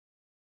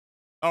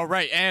All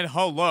right, and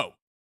hello.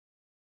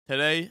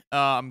 Today,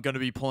 I'm gonna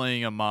be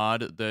playing a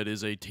mod that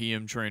is a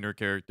TMTrainer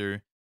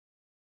character.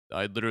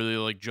 I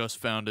literally just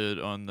found it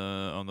on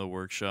the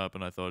workshop,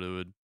 and I thought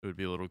it would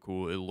be a little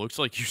cool. It looks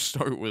like you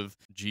start with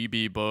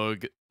GB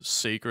Bug,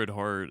 Sacred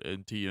Heart,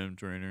 and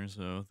TMTrainer,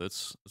 so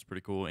that's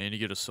pretty cool. And you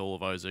get a Soul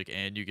of Isaac,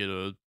 and you get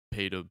a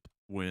pay to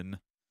win.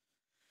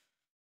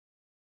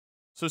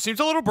 So it seems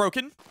a little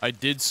broken. I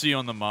did see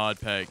on the mod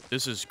pack.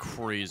 This is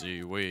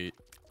crazy. Wait.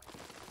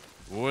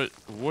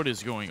 What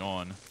is going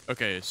on?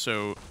 Okay,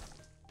 so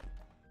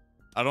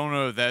I don't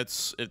know if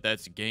that's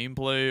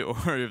gameplay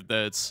or if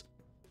that's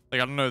I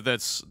don't know if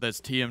that's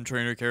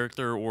TMTrainer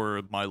character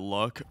or my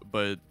luck,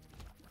 but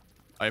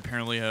I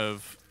apparently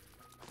have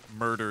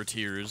murder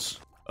tears.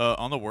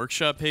 On the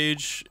workshop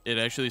page, it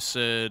actually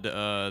said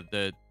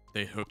that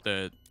they hope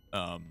that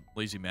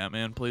Lazy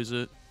Matman plays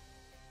it.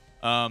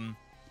 I'm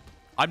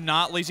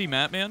not Lazy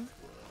Matman,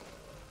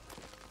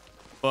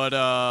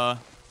 but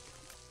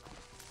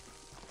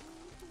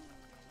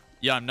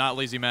yeah, I'm not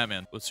Lazy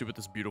Matman. Let's see what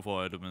this beautiful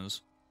item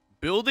is.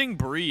 Building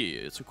Brie.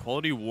 It's a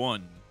quality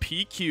 1.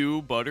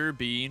 PQ Butter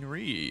Bean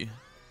Re.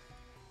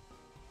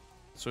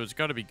 So it's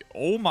got to be...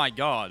 Oh my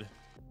god.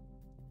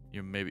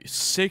 You maybe...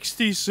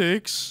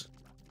 66?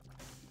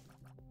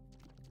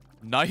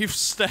 Knife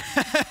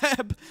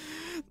stab.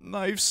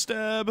 Knife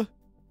stab.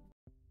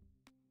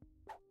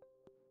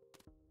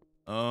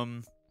 I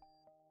don't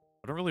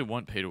really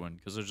want pay to win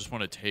because I just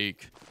want to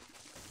take...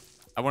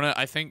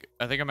 I think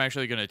I'm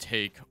actually gonna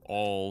take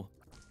all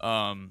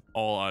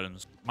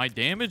items. My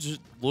damage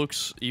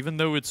looks, even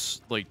though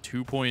it's like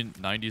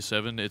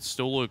 2.97, it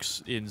still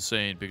looks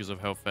insane because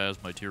of how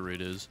fast my tier rate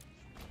is.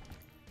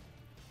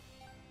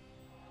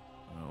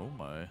 Oh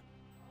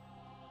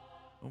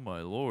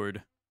my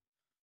lord.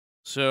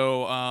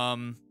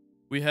 So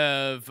we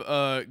have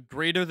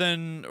greater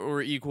than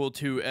or equal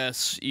to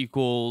S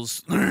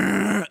equals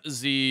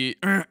Z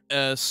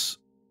S.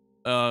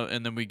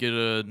 And then we get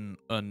an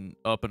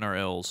up in our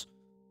L's.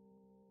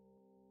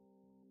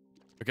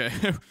 Okay.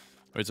 Wait,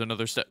 it's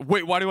another step.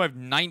 Wait, why do I have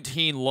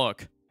 19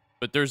 luck?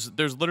 But there's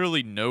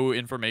literally no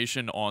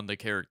information on the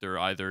character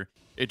either.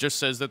 It just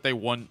says that they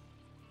want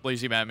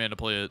Lazy Matman to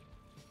play it.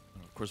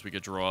 Of course, we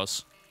get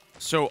draws.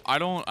 So I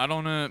don't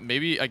know.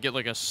 Maybe I get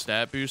like a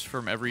stat boost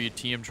from every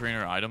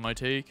TMTrainer item I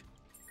take,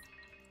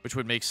 which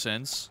would make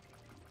sense.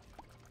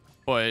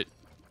 But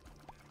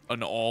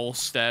an all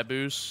stat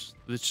boost.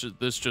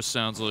 This just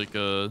sounds like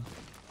a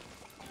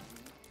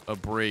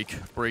break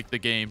the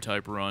game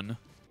type run,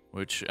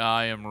 which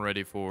I am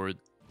ready for.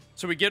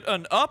 So we get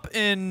an up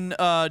in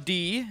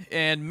D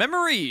and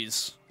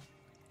memories.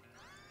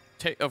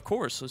 Of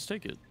course, let's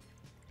take it.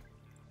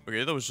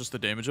 Okay, that was just the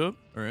damage up.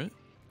 All right.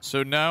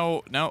 So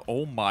now,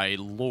 oh my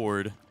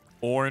lord,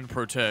 Orin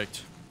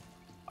Protect.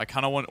 I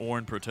kind of want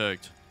Orin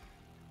Protect.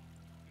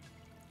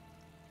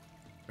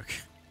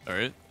 Okay. All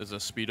right, there's a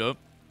speed up.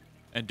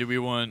 And do we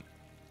want...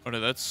 Oh, no,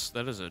 that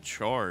is a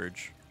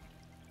charge.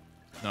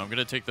 No, I'm going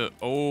to take the...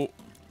 Oh.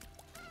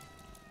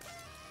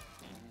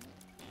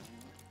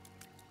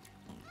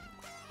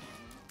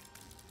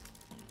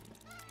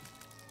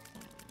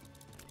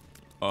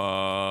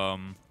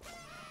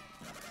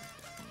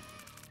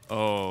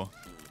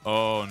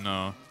 Oh,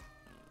 no.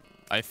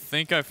 I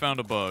think I found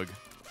a bug.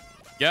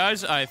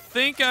 Guys, I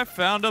think I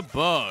found a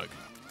bug.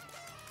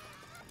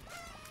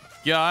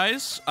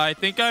 Guys, I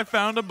think I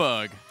found a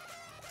bug.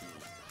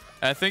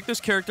 I think this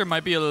character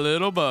might be a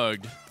little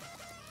bugged.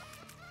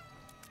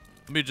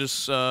 Let me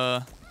just,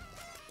 where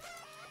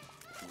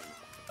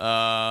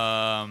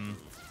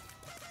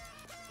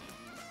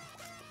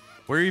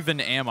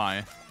even am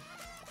I?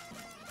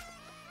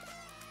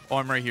 Oh,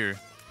 I'm right here.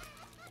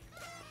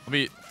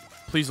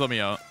 Please let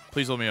me out.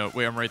 Please let me out.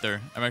 Wait, I'm right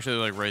there. I'm actually,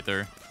 like, right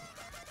there.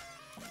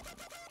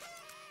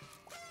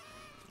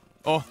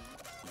 Oh.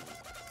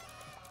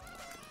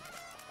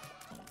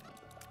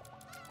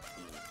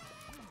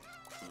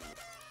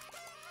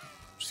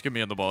 Just get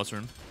me in the boss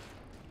room.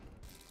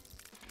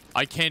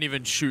 I can't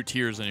even shoot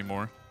tears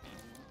anymore.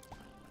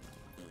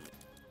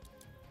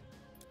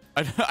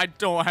 I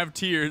don't have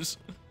tears.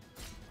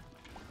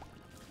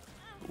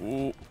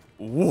 What?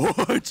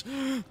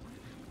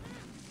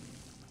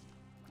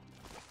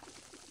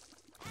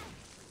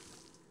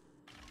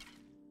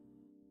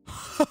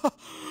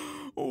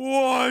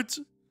 What?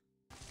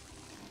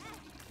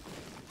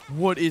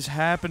 What is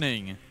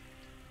happening?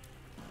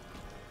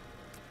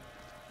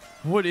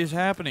 What is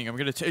happening? I'm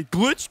gonna take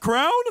glitch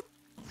crown?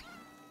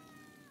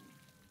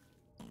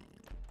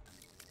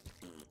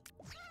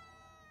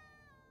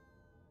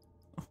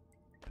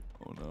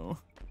 Oh no.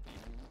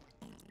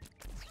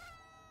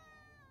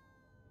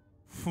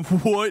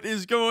 What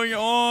is going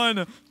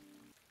on?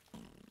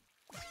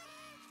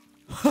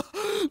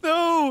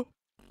 No!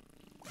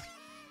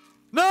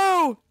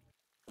 No!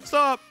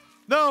 Stop!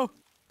 No!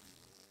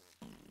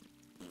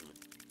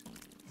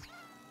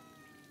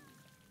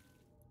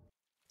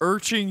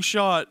 Urching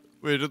shot.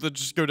 Wait,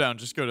 just go down.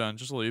 Just go down.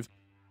 Just leave.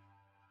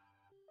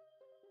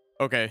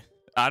 Okay.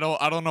 I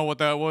don't know what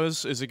that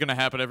was. Is it gonna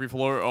happen every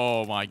floor?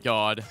 Oh my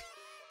god.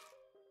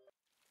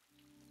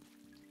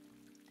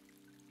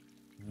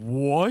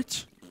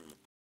 What?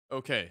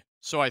 Okay,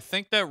 so I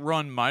think that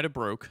run might have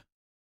broke.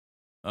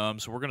 So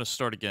we're gonna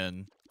start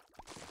again.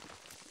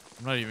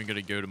 I'm not even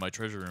gonna go to my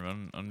treasure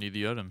room. I don't need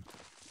the item.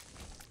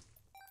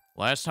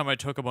 Last time I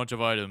took a bunch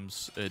of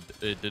items,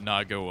 it did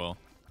not go well.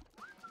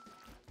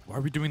 Why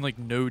are we doing, like,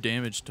 no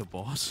damage to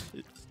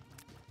bosses?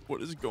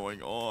 What is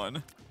going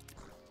on?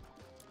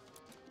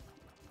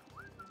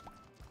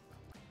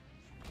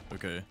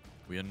 Okay,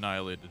 we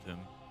annihilated him,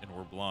 and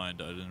we're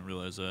blind. I didn't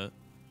realize that.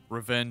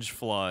 Revenge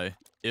fly.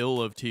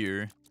 Ill of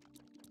tear.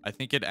 I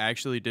think it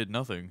actually did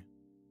nothing.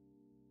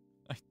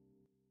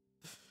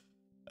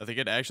 I think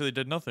it actually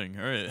did nothing.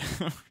 Alright.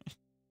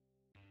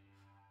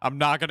 I'm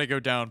not gonna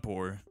go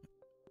downpour.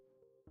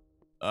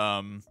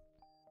 No.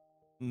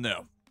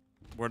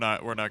 We're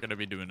not gonna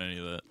be doing any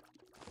of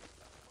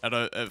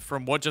that. And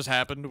from what just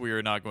happened, we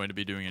are not going to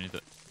be doing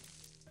anything.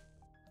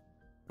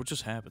 What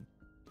just happened?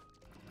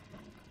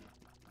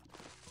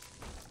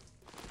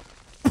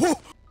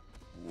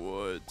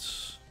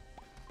 What?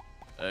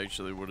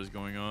 Actually, what is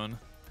going on?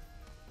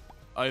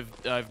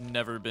 I've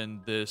never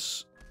been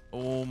this.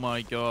 Oh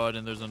my god,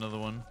 and there's another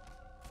one.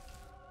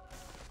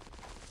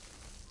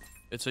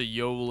 It's a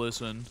yo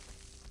listen.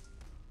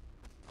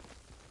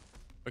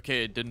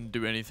 Okay, it didn't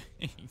do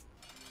anything.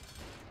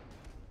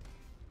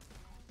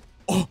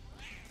 Oh!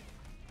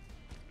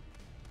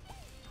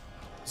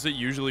 Is it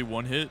usually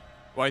one hit?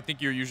 Well, I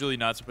think you're usually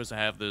not supposed to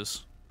have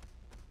this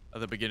at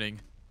the beginning.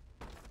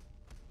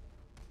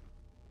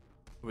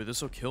 Wait,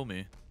 this will kill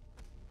me.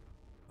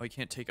 Oh, I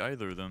can't take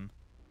either of them.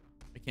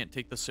 I can't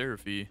take the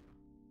Seraphie.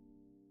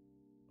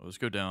 Oh, let's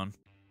go down.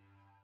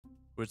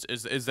 Which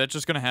is that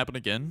just gonna happen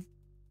again?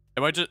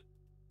 Am I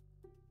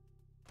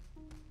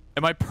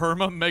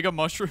perma mega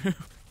mushroom?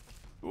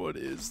 What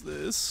is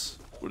this?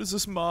 What is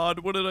this mod?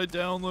 What did I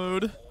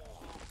download?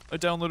 I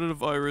downloaded a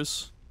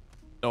virus.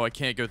 Oh, I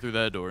can't go through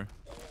that door.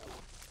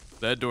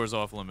 That door's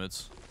off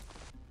limits.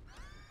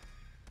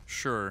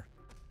 Sure.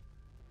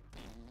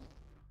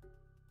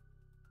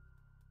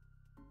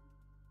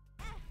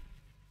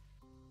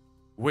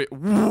 Wait,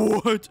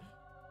 what?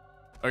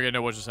 Okay,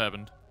 no, what just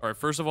happened? Alright,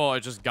 first of all, I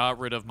just got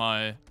rid of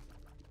my...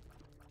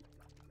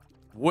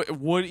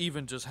 What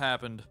even just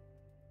happened?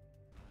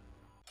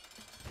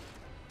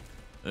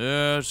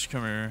 Yeah, just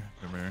come here.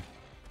 Come here.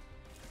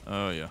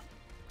 Oh, yeah.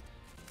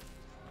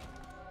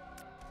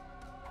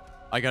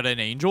 I got an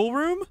angel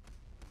room?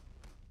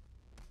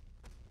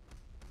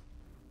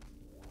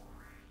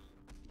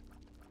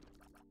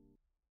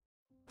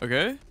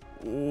 Okay.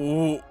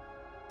 Ooh.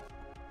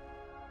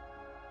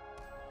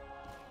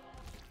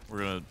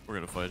 We're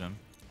gonna fight him.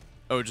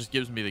 Oh, it just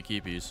gives me the key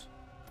piece.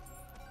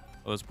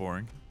 Oh, that's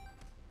boring.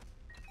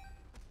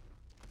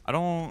 I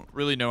don't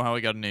really know how I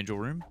got an angel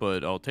room,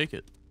 but I'll take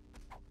it.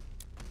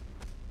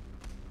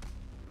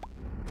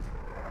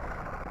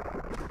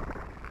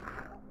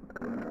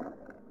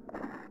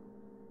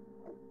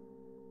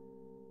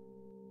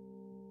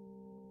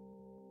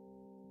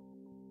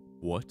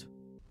 What?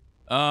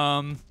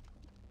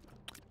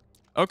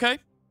 Okay.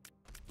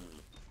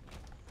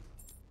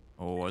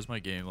 Oh, why is my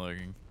game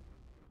lagging?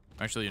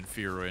 I'm actually in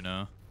fear right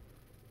now.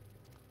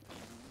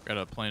 Got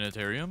a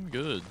planetarium?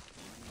 Good.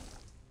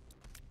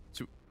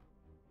 So,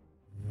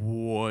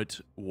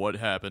 what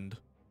happened?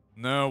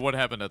 No, what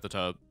happened at the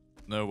top?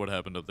 No, what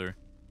happened up there?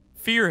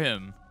 Fear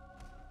him.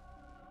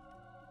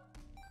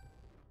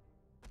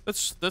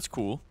 That's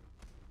cool.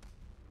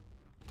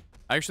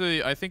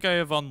 Actually, I think I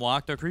have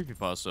unlocked a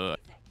creepypasta.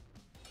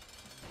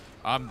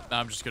 I'm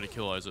just gonna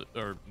kill Isaac,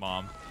 or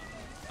Mom.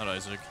 Not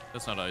Isaac.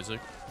 That's not Isaac.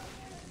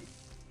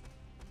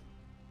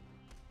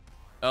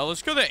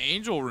 Let's go to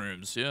angel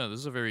rooms. Yeah, this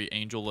is a very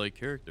angel-like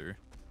character.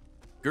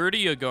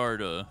 Gertie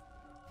Agarda.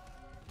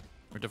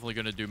 We're definitely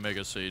gonna do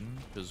Mega Satan,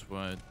 because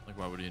why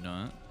would he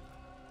not?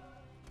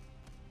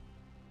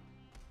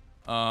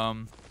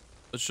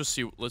 Let's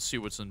see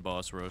what's in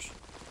Boss Rush.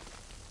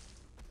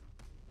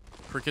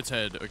 Cricket's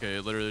head. Okay,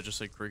 literally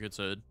just like Cricket's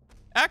head.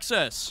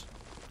 Access!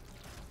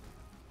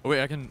 Oh,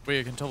 wait, I can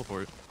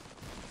teleport.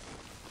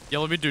 Yeah,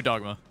 let me do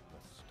Dogma.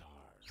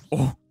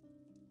 Oh.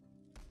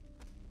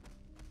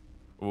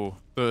 Oh,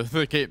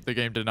 the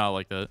game did not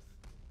like that.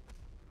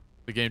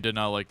 The game did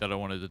not like that I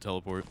wanted to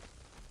teleport.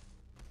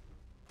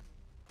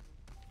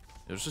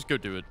 Yeah, let's just go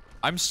do it.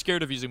 I'm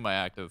scared of using my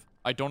active.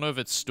 I don't know if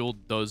it still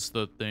does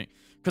the thing.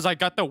 Because I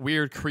got the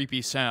weird,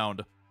 creepy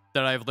sound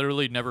that I've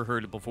literally never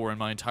heard before in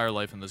my entire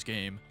life in this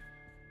game.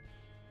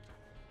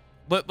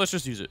 Let's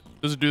just use it.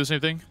 Does it do the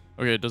same thing?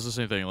 Okay, it does the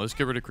same thing. Let's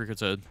get rid of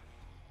Cricket's head.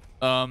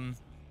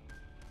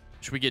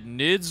 Should we get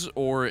Nids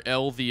or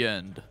L the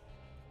End?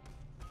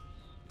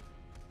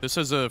 This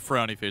has a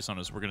frowny face on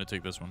us. We're gonna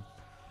take this one.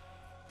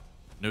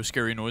 No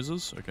scary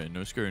noises? Okay,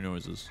 no scary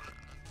noises.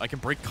 I can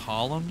break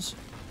columns?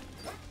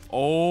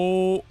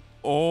 Oh.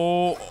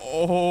 Oh.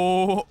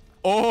 Oh.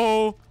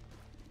 Oh.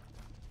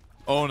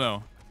 Oh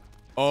no.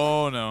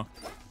 Oh no.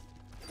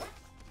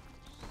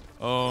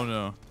 Oh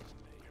no.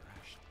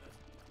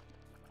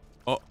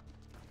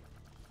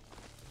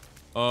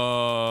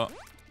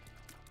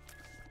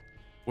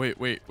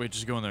 Wait,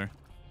 just go in there.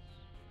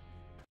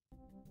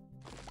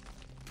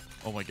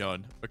 Oh my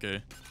god.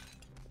 Okay.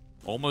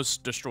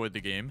 Almost destroyed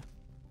the game.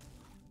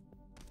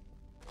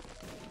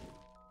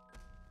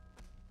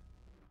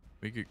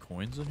 We get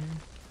coins in here?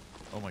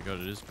 Oh my god,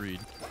 it is greed.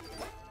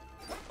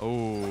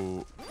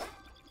 Oh.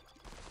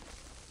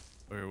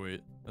 Okay,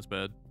 wait. That's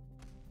bad.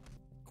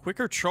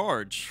 Quicker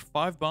charge.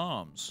 5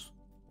 bombs.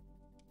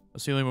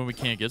 That's the only one we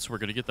can't get, so we're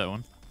gonna get that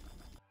one.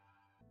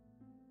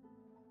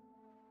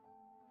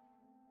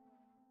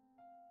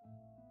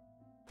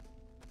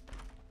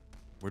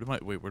 Where did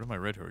my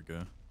red heart go?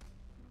 Did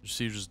you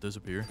see it just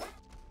disappear?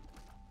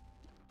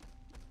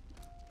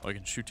 Oh, I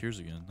can shoot tears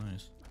again.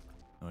 Nice.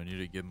 Oh, I need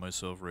to give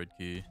myself red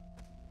key.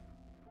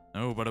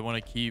 No, but I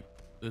want to keep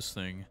this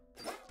thing.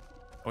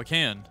 Oh, I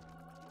can.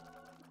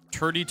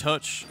 Turdy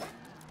touch.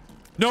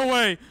 No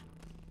way!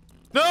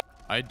 No!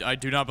 I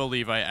do not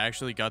believe I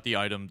actually got the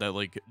item that,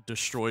 like,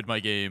 destroyed my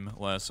game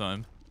last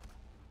time.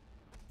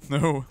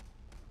 No.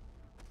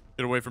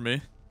 Get away from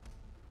me.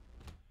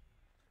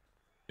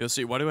 Yeah,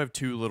 see, why do I have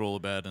 2 little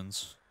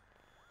Abaddons?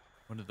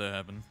 When did that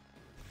happen?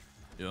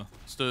 Yeah.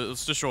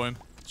 Let's destroy him.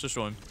 Let's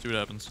destroy him. See what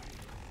happens.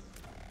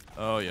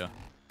 Oh, yeah.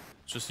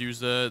 Let's just use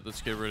that.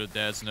 Let's get rid of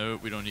Dad's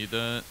note. We don't need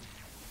that.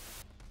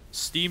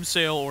 Steam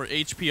sale or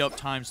HP up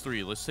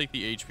 ×3. Let's take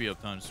the HP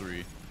up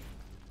 ×3.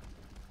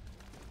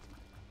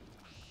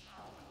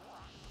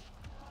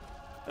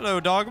 Hello,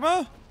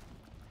 Dogma.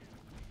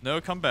 No,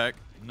 come back.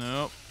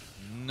 Nope.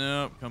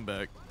 Nope, come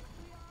back.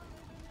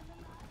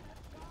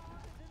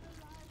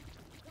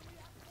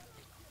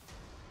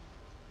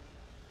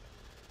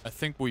 I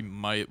think we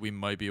might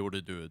be able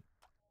to do it.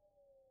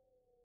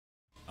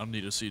 I don't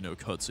need to see no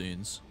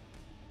cutscenes.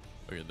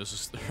 Okay, this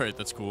is alright.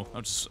 That's cool.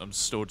 I'm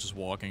still just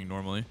walking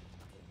normally.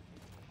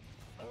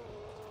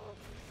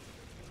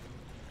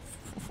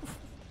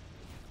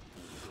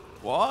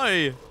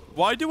 Why?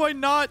 Why do I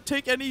not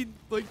take any,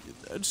 like,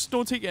 I just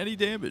don't take any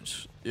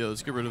damage? Yeah,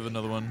 let's get rid of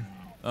another one.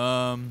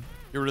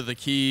 Get rid of the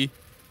key.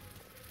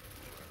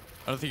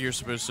 I don't think you're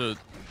supposed to...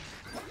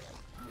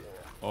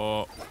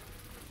 Oh.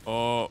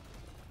 Oh.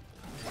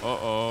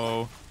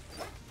 Uh-oh.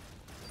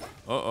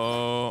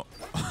 Uh-oh.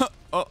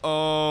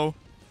 Uh-oh.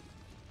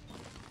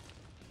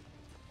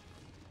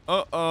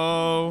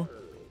 Uh-oh.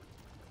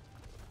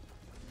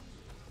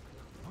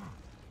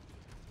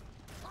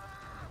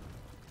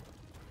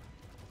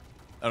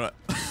 I don't...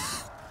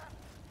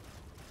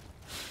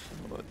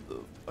 What the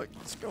fuck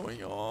is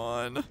going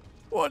on?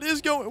 What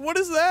is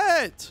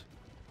that?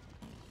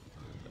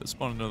 I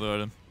spawned another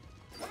item.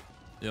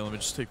 Yeah, let me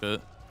just take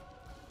that.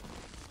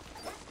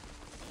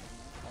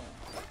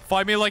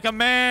 Fight me like a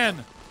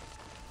man!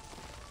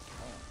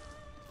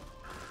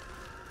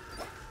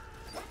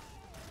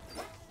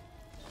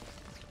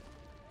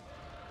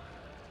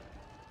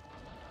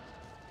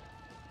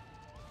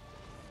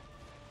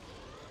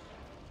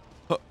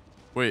 Huh.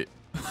 Wait.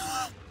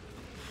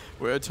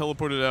 Wait, I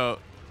teleported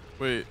out.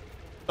 Wait.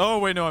 Oh,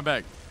 wait, no, I'm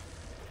back.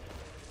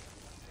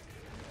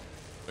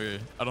 Okay,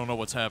 I don't know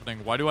what's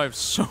happening. Why do I have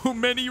so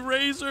many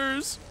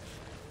razors?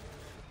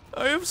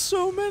 I have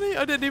so many.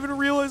 I didn't even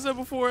realize that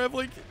before. I have,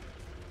 like...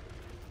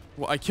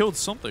 Well, I killed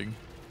something.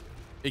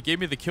 It gave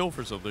me the kill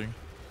for something.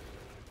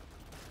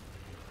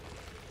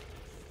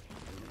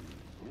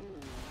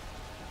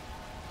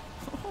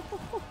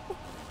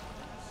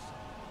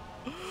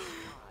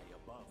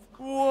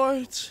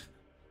 What?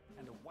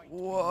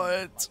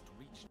 What?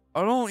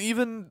 I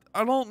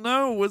don't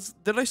know.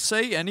 Did I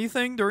say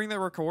anything during that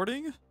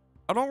recording?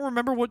 I don't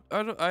remember what,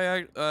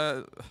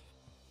 I'll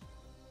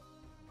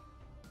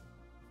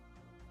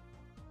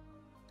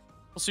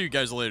see you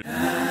guys later.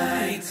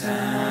 Nighttime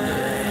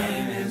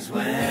is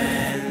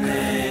when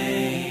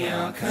they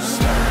all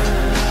come.